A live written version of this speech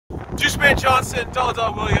Juice Man Johnson, Dollar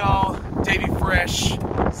Dog Will Y'all, Davey Fresh,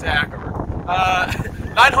 Zach.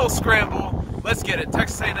 9-hole scramble. Let's get it.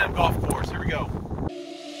 Texas A&M golf course. Here we go.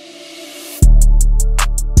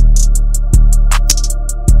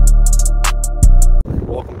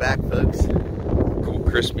 Welcome back, folks. Cool,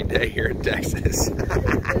 crispy day here in Texas.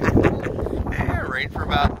 Yeah, rained for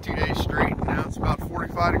about 2 days straight. Now it's about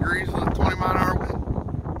 45 degrees with a 20-mile-an-hour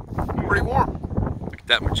wind. Pretty warm. Look at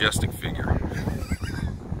that majestic figure.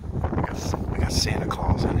 We got Santa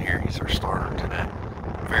Claus in here. He's our starter today.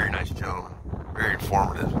 Very nice gentleman. Very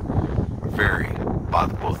informative. Very by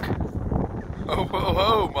the book. Ho, ho,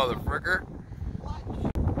 ho, motherfucker.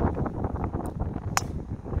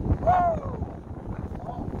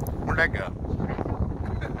 Where'd that go?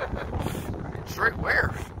 Straight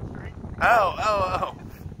where? Oh.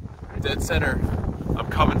 Dead center. I'm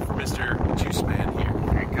coming for Mr. Juice Man here.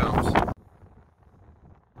 Here he comes.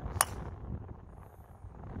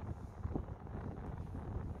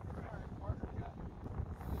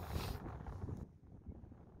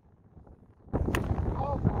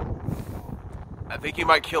 I think you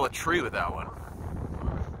might kill a tree with that one.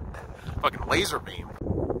 Fucking laser beam.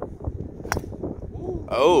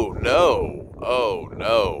 Oh no. Oh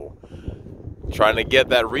no. Trying to get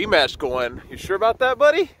that rematch going. You sure about that,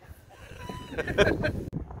 buddy?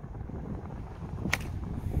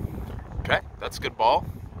 Okay, that's a good ball.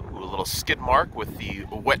 Ooh, a little skid mark with the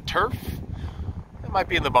wet turf. It might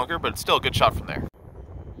be in the bunker, but it's still a good shot from there.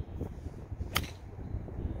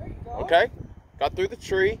 Okay, got through the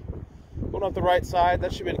tree. Going off the right side,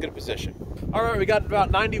 that should be in a good position. All right, we got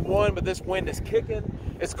about 91, but this wind is kicking.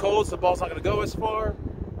 It's cold, so the ball's not gonna go as far.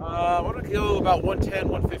 We're gonna go about 110,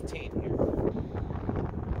 115 here.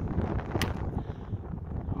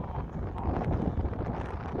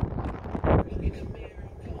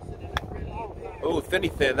 Oh, thinny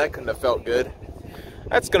thin, that couldn't have felt good.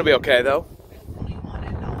 That's gonna be okay though.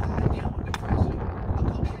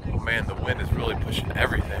 Oh man, the wind is really pushing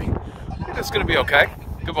everything. I think that's gonna be okay.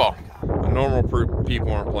 Good ball. Normal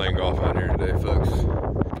people aren't playing golf out here today, folks.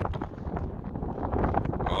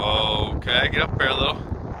 Okay, get up there a little.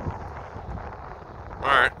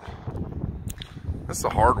 Alright. That's the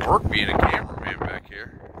hard work being a cameraman back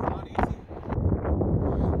here.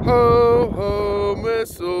 Ho, ho,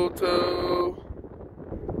 mistletoe.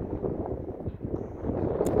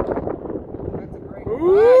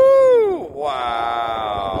 Ooh,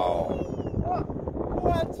 wow.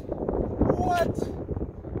 What?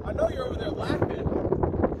 I know you're over there laughing.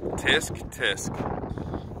 Tisk, tisk.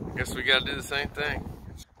 I guess we gotta do the same thing.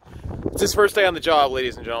 It's his first day on the job,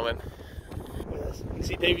 ladies and gentlemen. Yes. You can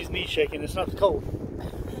see Davey's knee shaking. It's not cold.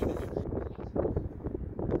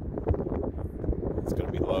 It's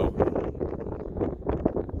gonna be low.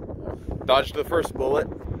 Dodged the first bullet.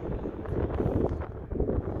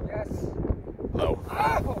 Yes. Low.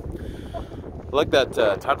 Oh. I like that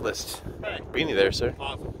Titleist beanie there, sir.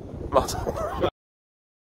 Awesome.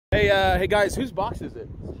 Hey guys, whose box is it?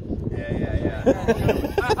 Yeah.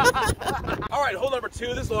 All right, hole number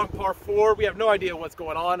 2. This is long par 4. We have no idea what's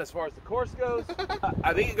going on as far as the course goes.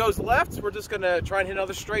 I think it goes left. We're just gonna try and hit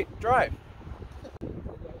another straight drive.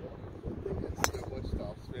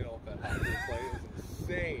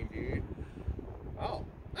 Insane, dude. Oh,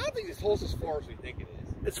 I don't think this hole's as far as we think it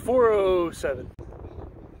is. It's 407.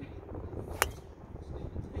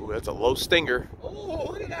 Ooh, that's a low stinger.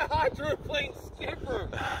 Oh, look at that hydroplane skipper.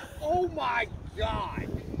 Oh my God.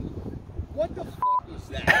 What the fuck was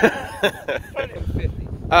that? 150.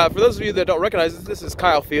 For those of you that don't recognize this is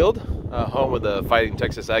Kyle Field, home of the Fighting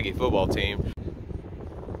Texas Aggie football team.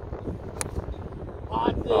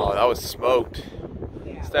 Oh, that was smoked.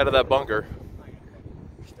 Stay out of that bunker.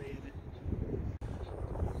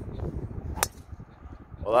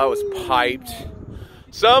 Well, that was piped.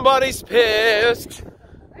 Somebody's pissed.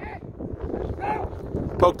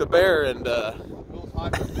 Poked the bear and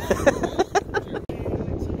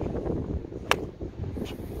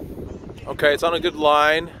okay, it's on a good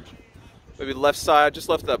line. Maybe left side, just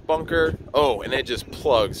left that bunker. Oh, and it just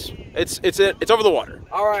plugs. It's over the water.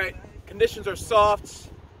 All right, conditions are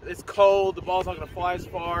soft. It's cold. The ball's not gonna fly as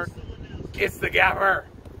far. It's the gapper.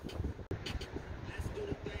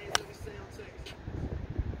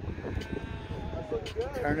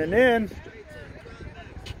 Turning in.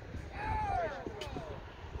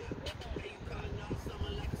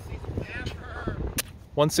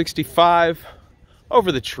 .165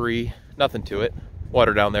 over the tree. Nothing to it.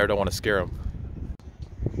 Water down there. Don't want to scare them.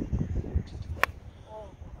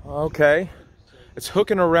 Okay. It's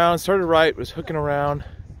hooking around. Started right. Was hooking around.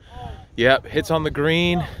 Yep. Hits on the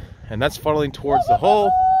green. And that's funneling towards the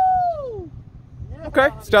hole. Okay,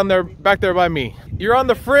 it's down there, back there by me. You're on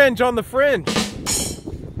the fringe, on the fringe.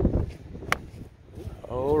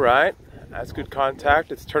 All right, that's good contact.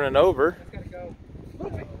 It's turning over.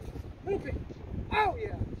 Move it. Oh,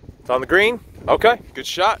 yeah. It's on the green. Okay, good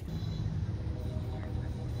shot.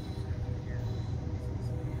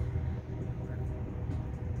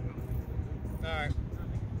 All right.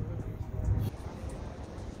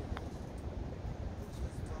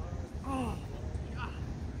 Oh,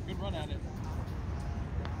 good run at it.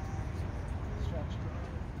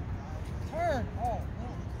 Turn. Oh, no.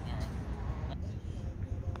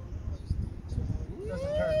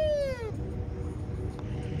 Doesn't turn.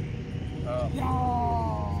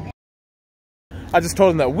 No. I just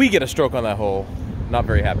told him that we get a stroke on that hole. Not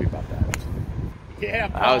very happy about that. Yeah.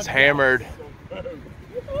 I was hammered.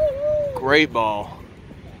 Great ball.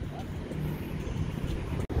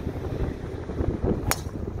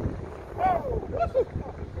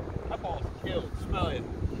 That ball's killed. Smell it.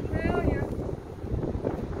 Hell yeah.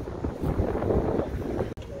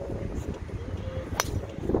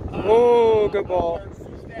 Oh, good ball.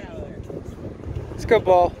 It's a good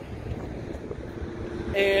ball.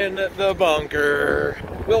 In the bunker.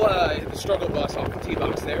 Will hit the struggle bus off the tee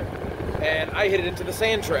box there. And I hit it into the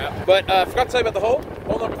sand trap. But I forgot to tell you about the hole.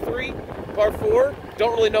 Hole number 3, par 4.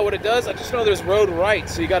 Don't really know what it does. I just know there's road right,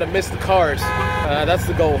 so you got to miss the cars. That's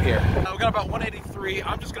the goal here. We got about 183.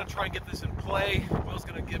 I'm just going to try and get this in play. Will's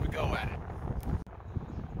going to give a go at it.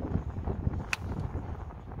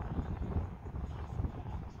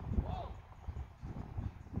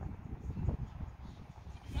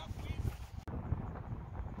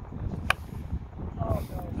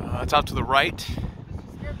 It's out to the right.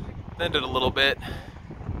 Then did a little bit.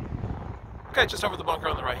 Okay, just over the bunker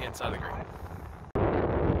on the right-hand side of the green.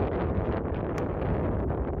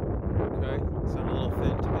 Okay, sound a little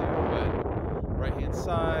thin too, but right-hand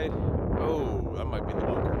side. Oh, that might be the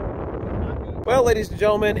bunker. Well, ladies and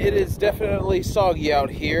gentlemen, it is definitely soggy out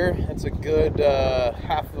here. It's a good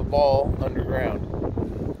half of the ball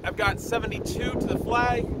underground. I've got 72 to the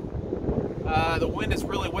flag. The wind is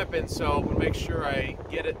really whipping, so I'm gonna make sure I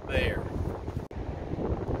get it there.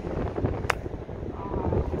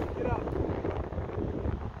 Get up.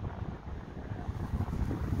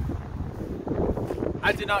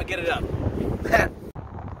 I did not get it up.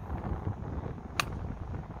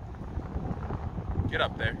 Get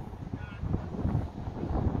up there.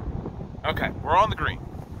 Okay, we're on the green.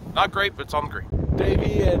 Not great, but it's on the green.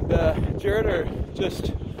 Davey and Jared are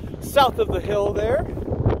just south of the hill there.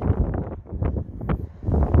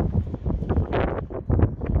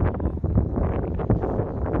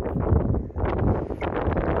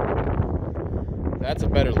 That's a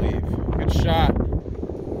better leave. Good shot.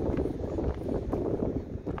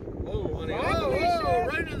 Oh, honey. Oh,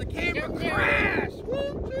 right into the camera. Crash.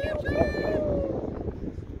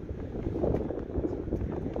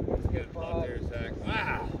 Let's get it up there, Zach.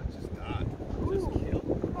 Wow. Just not. Just killed.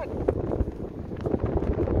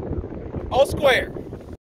 All square.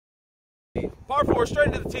 Par 4, straight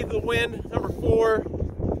into the teeth of the wind. Number 4.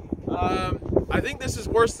 I think this is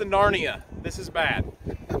worse than Narnia. This is bad.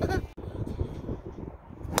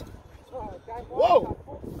 Whoa!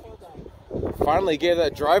 Finally gave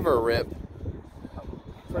that driver a rip.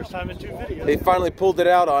 First time in 2 videos. They finally pulled it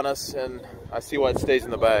out on us, and I see why it stays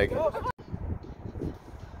in the bag. Oh,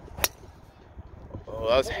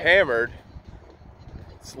 that was hammered.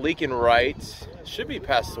 It's leaking right. Should be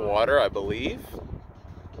past the water, I believe.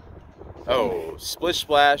 Oh, splish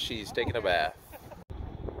splash, he's taking a bath.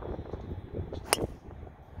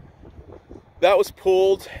 That was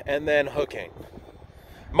pulled and then hooking.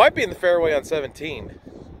 Might be in the fairway on 17.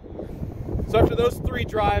 So after those 3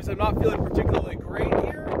 drives, I'm not feeling particularly great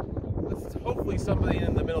here. This is hopefully somebody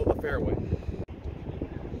in the middle of the fairway.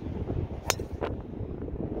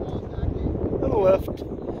 To the left.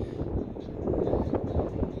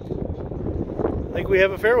 I think we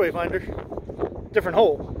have a fairway finder. Different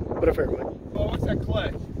hole, but a fairway. Oh, what's that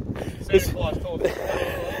clay? Santa Claus told us.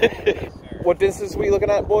 What distance are we looking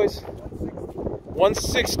at, boys?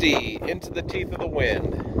 160 into the teeth of the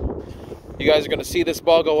wind. You guys are going to see this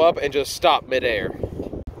ball go up and just stop midair.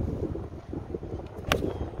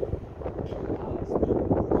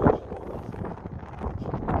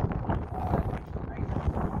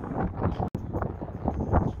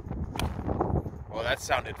 Well, that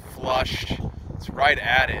sounded flushed. It's right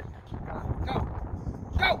at it. Go!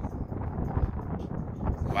 Go!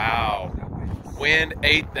 Wow. Wind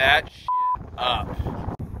ate that shit up.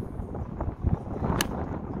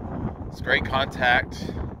 It's great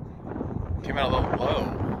contact. Came out a little low.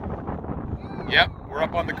 Yep, we're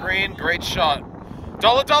up on the green. Great shot.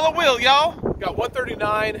 Dollar Will, y'all. Got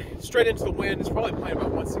 139 straight into the wind. It's probably playing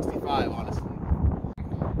about 165, honestly.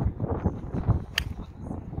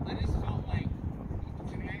 I just felt like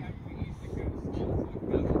today we used to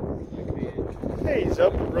go. Hey, he's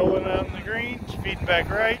up, rolling out in the green, feeding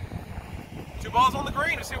back right. 2 balls on the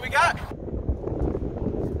green. Let's see what we got.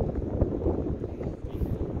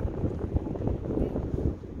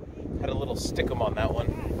 Had a little stick 'em on that one.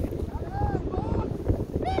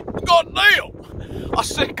 God damn! I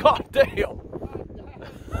said God damn!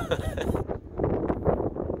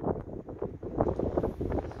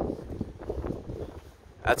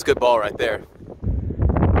 That's a good ball right there.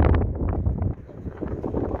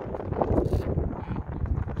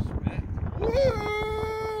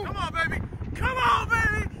 Come on, baby! Come on,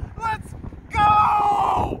 baby! Let's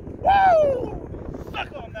go! Woo!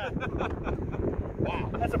 Suck on that. Wow,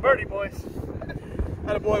 that's a birdie, boys.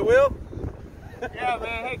 Attaboy, Will. Yeah,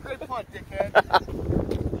 man. Hey, great punt, dickhead.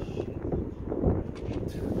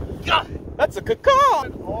 That's a good call.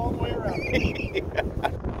 All the way around.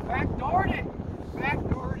 Backdoored it.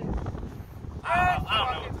 Backdoored it. I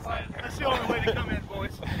don't know what to say. That's the only way to come in,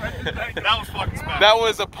 boys. That was fucking special. That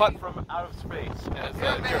was a putt from out of space. As,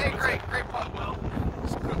 Yeah, man. Hey, great punt, Will.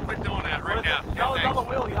 Quit doing that right now. Y'all double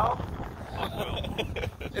Will, y'all.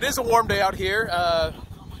 It is a warm day out here.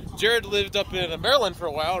 Jared lived up in Maryland for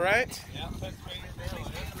a while, right? Yeah,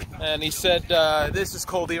 And he said this is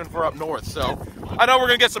cold even for up north. So I know we're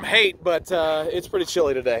gonna get some hate, but it's pretty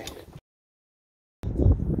chilly today.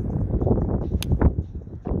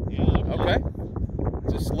 Okay.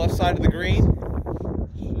 Just left side of the green.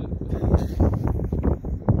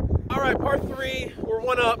 All right, par 3. We're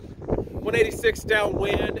 1 up, 186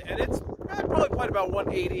 downwind, and it's probably played about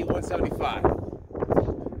 180, 175.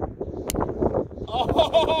 Oh!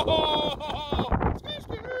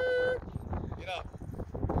 Get up.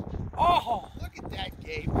 Oh! Look at that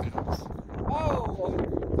game bounce. Oh!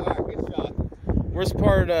 All right, good shot. Worst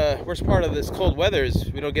part of this cold weather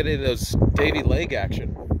is we don't get any of those Davy leg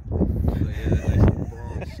action.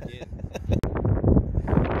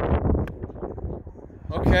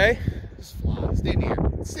 Okay. Just fly. Stand here.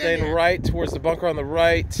 Staying right towards the bunker on the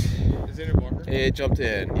right. Is it a bunker? It jumped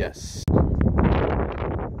in, yes.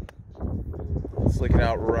 Slicking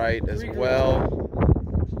out right as well.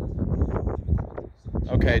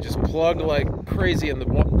 Okay, just plug like crazy in the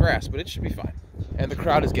grass, but it should be fine. And the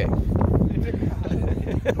crowd is gay.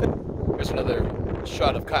 There's another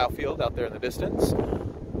shot of Kyle Field out there in the distance.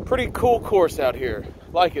 Pretty cool course out here.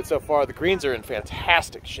 Like it so far. The greens are in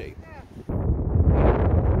fantastic shape.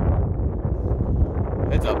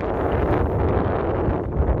 Heads up.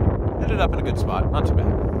 Ended up in a good spot. Not too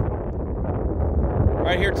bad.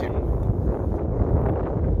 Right here, too.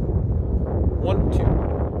 1, 2.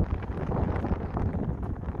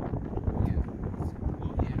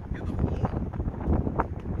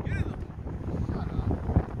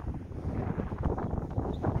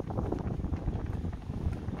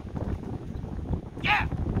 Yeah!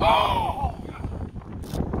 Oh!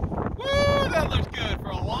 Woo! That looks good for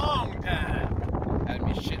a long time. Had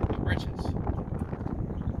me shitting my britches.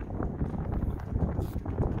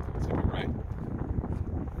 Let's see if we're right.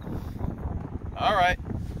 All right.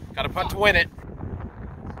 Got a putt to win it.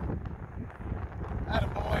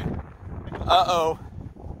 Attaboy. Uh-oh.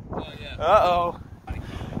 Oh, yeah. Uh-oh.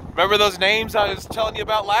 Remember those names I was telling you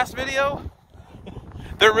about last video?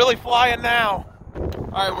 They're really flying now.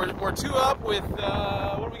 All right, we're 2 up with,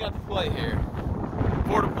 what do we got to play here?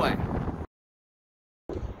 4 to play.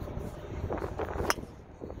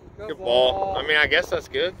 Good ball. I mean, I guess that's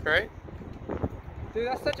good, right? Dude,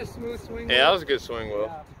 that's such a smooth swing. Yeah, that was a good swing, Will.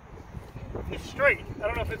 Yeah. It's straight. I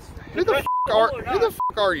don't know if it's... Who the f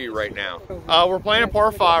are you right now? We're playing a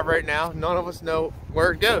par 5 right now. None of us know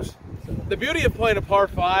where it goes. The beauty of playing a par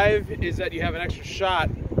 5 is that you have an extra shot.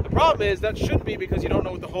 The problem is that shouldn't be because you don't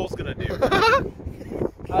know what the hole's gonna do.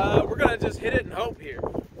 We're gonna just hit it and hope here.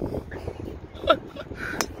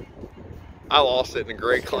 I lost it in the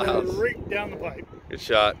gray clouds. Right down the pipe. Good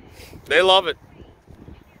shot. They love it.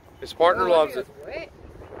 His partner loves it.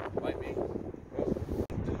 Might be.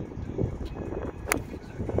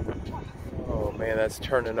 Oh man, that's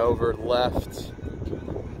turning over left.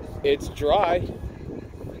 It's dry.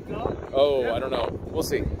 Oh, I don't know. We'll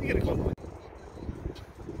see.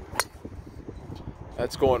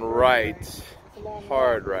 That's going right.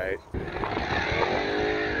 Hard right.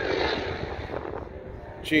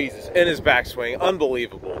 Jesus. In his backswing.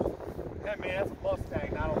 Unbelievable. Hey man, that's a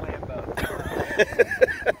Mustang, not a Lambo.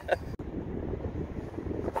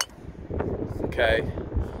 Okay.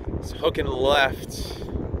 It's hooking left.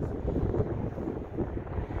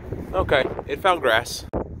 Okay. It found grass.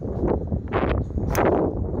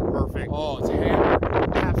 Perfect. Oh, it's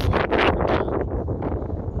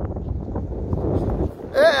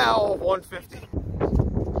Ow, 150.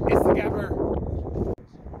 It's the gapper.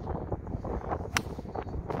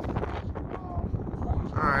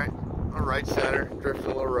 Alright, on right center, drift a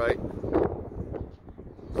little right.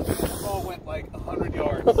 Oh, went like 100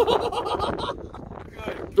 yards.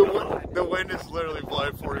 The wind is literally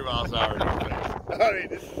blowing 40 miles an hour in your face. I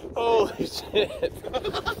mean, Holy shit.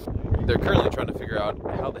 They're currently trying to figure out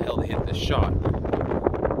how the hell to hit this shot.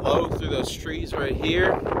 Low through those trees right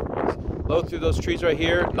here. Low through those trees right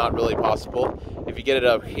here, not really possible. If you get it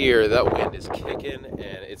up here, that wind is kicking and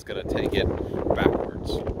it's gonna take it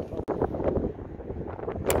backwards.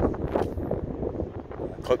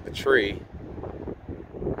 Clip the tree,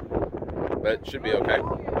 but it should be okay.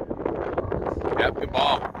 Yep, good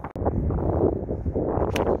ball.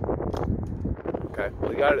 Okay,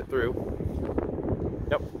 well, you got it through.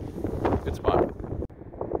 Yep, good spot.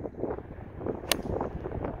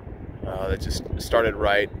 That just started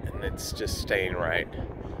right, and it's just staying right.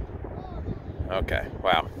 Okay,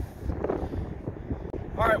 wow.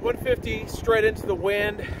 All right, 150 straight into the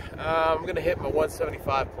wind. I'm gonna hit my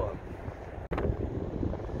 175 club.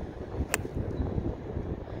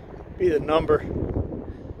 Be the number.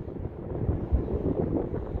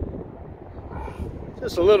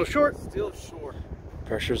 Just a little short. Still short.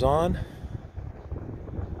 Pressure's on.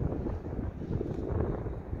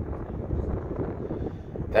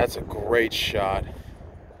 That's a great shot.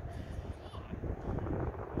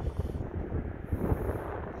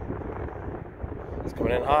 It's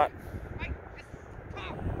coming in hot.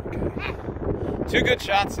 Okay. Two good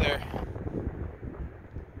shots there.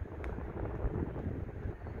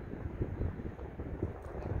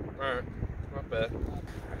 Alright, not bad.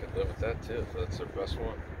 I could live with that too if that's their best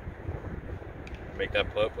one. Make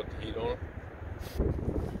that putt, put the heat on it.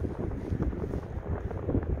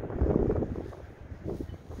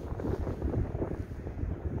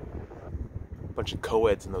 Bunch of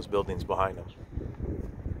co-eds in those buildings behind them.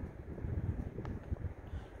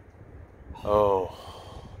 Oh,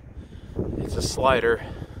 it's a slider.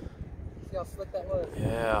 See how slick that was?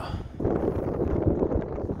 Yeah.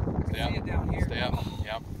 I see it down here. Stay up.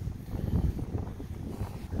 Yep.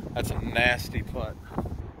 That's a nasty putt.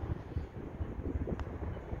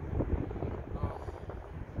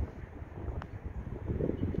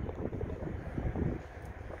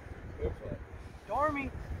 Dormy.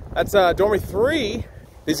 That's Dormy 3.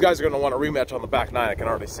 These guys are going to want a rematch on the back nine. I can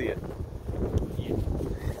already see it.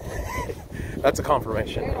 That's a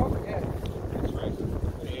confirmation.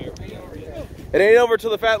 It ain't over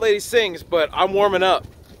till the fat lady sings, but I'm warming up.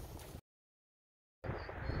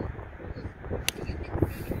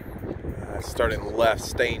 Starting left,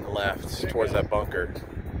 staying left towards that bunker.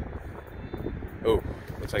 Oh,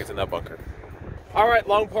 looks like it's in that bunker. All right,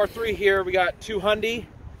 long par 3 here. We got 200.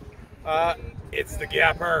 It's the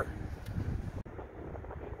gapper.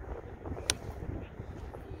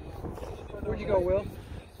 Where'd you go, Will?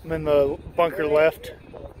 I'm in the bunker left.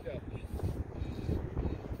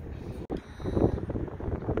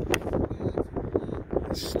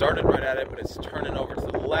 It started right at it, but it's turning over to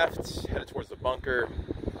the left, headed towards the bunker.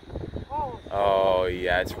 Oh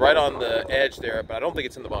yeah, it's right on the edge there, but I don't think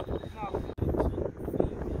it's in the bunker.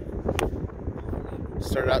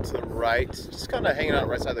 Started out to the right, just kind of hanging out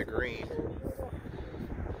right side of the green.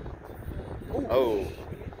 Oh,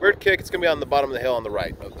 weird kick. It's gonna be on the bottom of the hill on the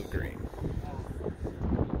right of the green.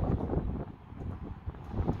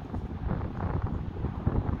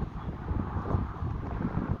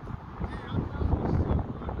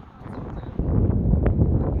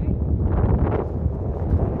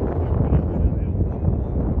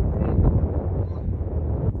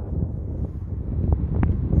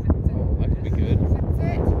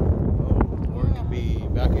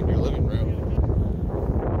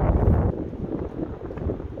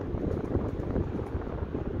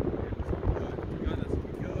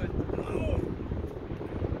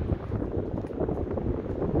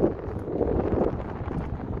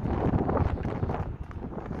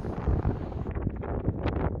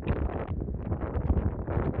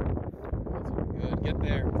 Get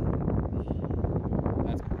there.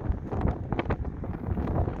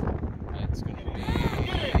 That's gonna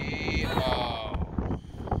be. Oh.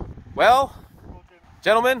 Well,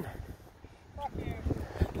 gentlemen,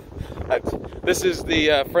 this is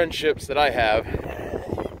the friendships that I have.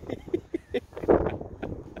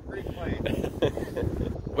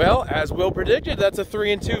 Well, as Will predicted, that's a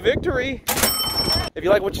 3-2 victory. If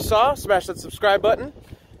you like what you saw, smash that subscribe button.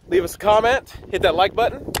 Leave us a comment, hit that like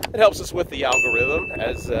button. It helps us with the algorithm,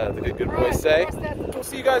 as the good boys say. We'll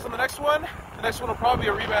see you guys on the next one. The next one will probably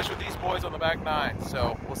be a rematch with these boys on the back nine,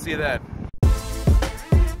 so we'll see you then.